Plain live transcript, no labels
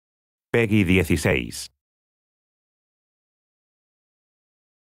Peggy 16.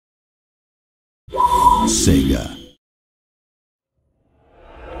 SEGA.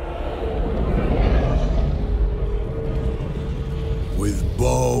 With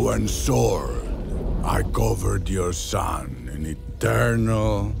bow and sword, I covered your son in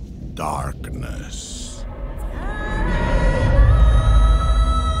eternal darkness.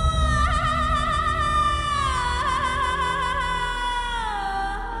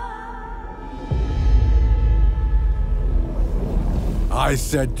 I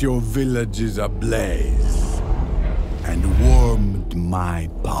set your villages ablaze and warmed my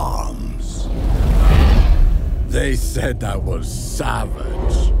palms. They said I was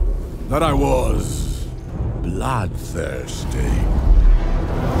savage, that I was bloodthirsty.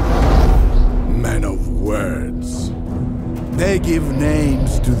 Men of words. They give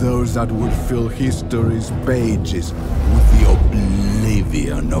names to those that would fill history's pages with the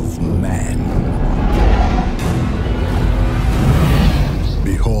oblivion of men.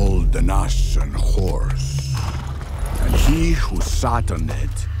 Behold an ashen horse, and he who sat on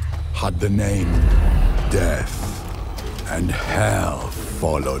it had the name Death, and hell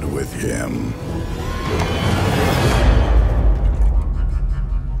followed with him.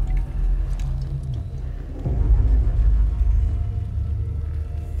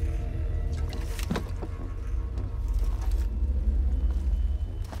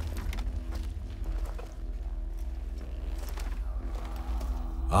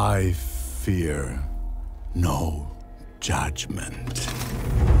 I fear no judgment.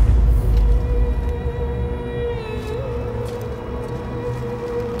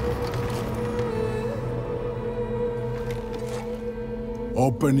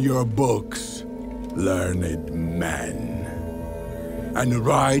 Open your books, learned men, and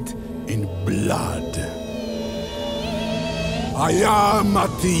write in blood. I am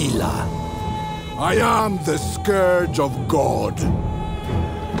Attila. I am the scourge of God.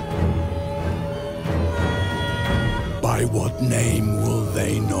 By what name will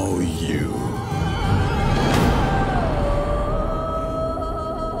they know you?